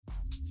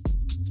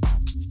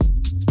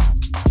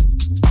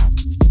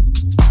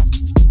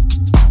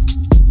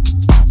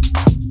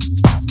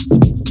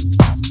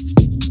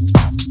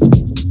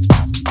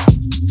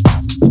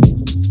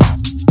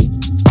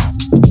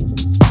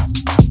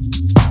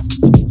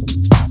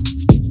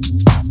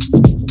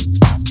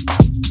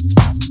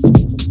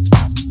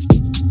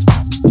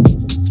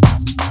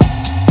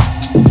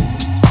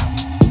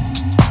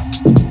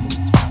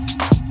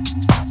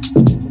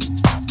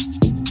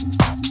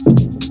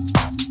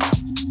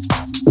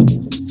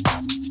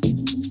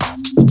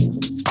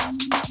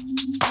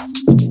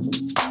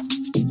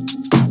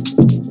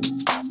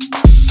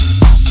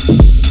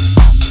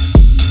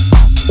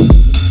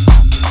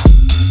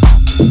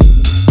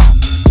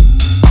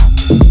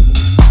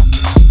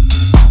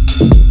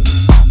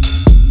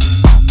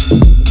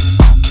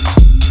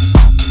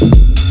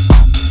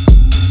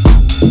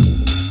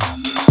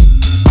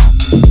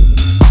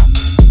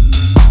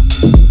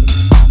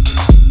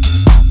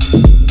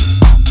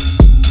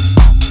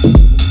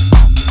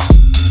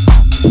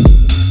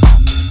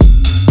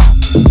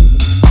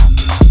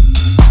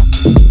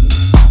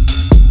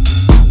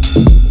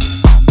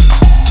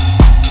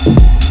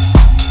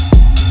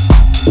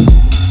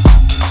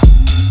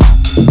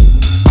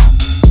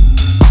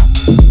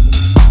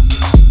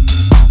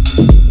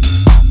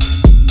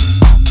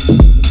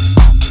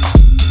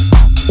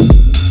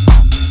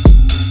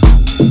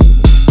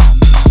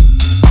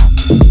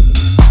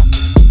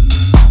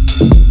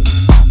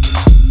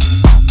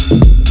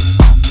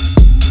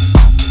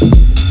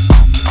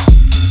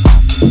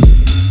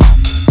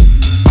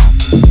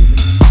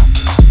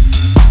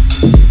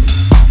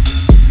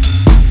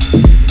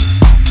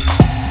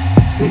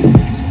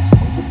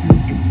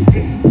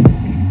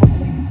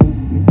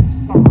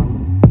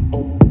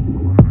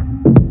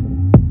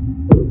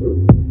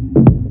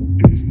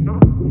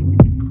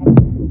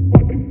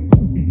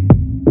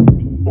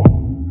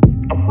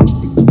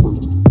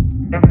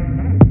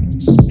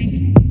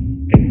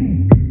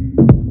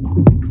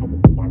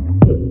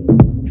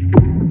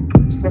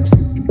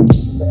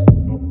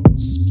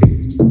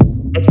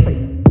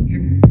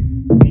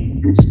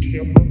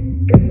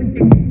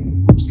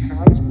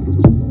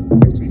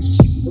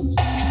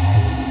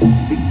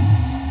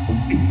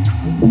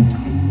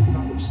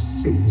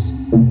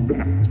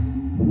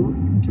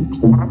to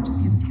collapse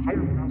the entire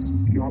mass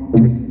of the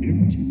object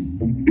into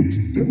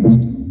its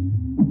density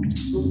would be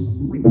so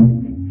great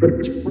that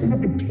its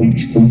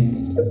gravitational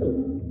pull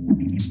would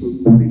be so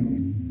great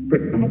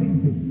that not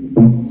even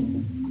light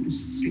could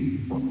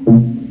escape from it.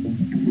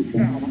 You would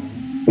have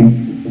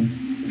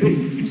a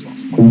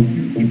Jesus was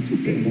here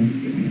today,